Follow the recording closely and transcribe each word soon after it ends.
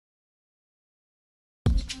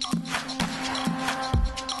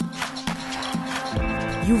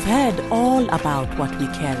You've heard all about what we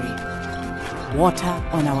carry. Water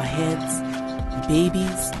on our heads,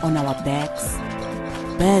 babies on our backs,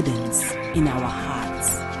 burdens in our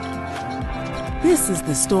hearts. This is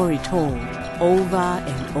the story told over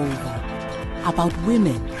and over about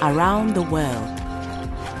women around the world.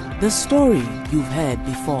 The story you've heard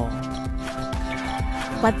before.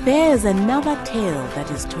 But there's another tale that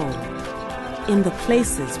is told in the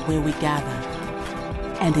places where we gather.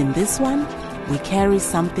 And in this one, we carry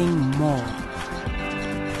something more.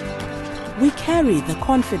 We carry the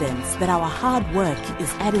confidence that our hard work is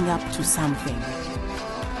adding up to something,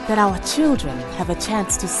 that our children have a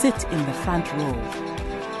chance to sit in the front row,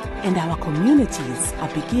 and our communities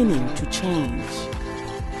are beginning to change.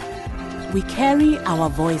 We carry our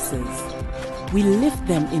voices. We lift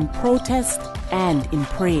them in protest and in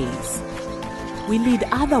praise. We lead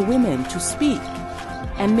other women to speak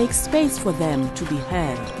and make space for them to be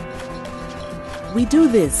heard. We do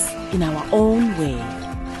this in our own way,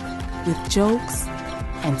 with jokes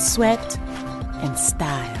and sweat and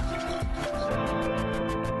style.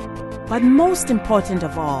 But most important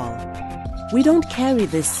of all, we don't carry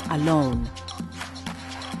this alone.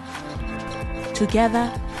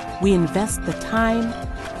 Together, we invest the time,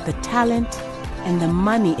 the talent, and the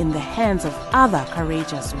money in the hands of other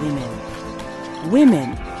courageous women.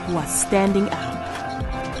 Women who are standing up.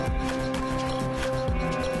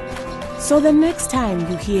 So the next time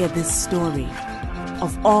you hear this story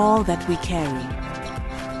of all that we carry,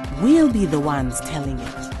 we'll be the ones telling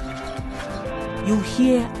it. You'll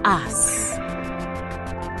hear us.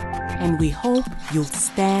 And we hope you'll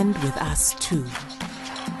stand with us too.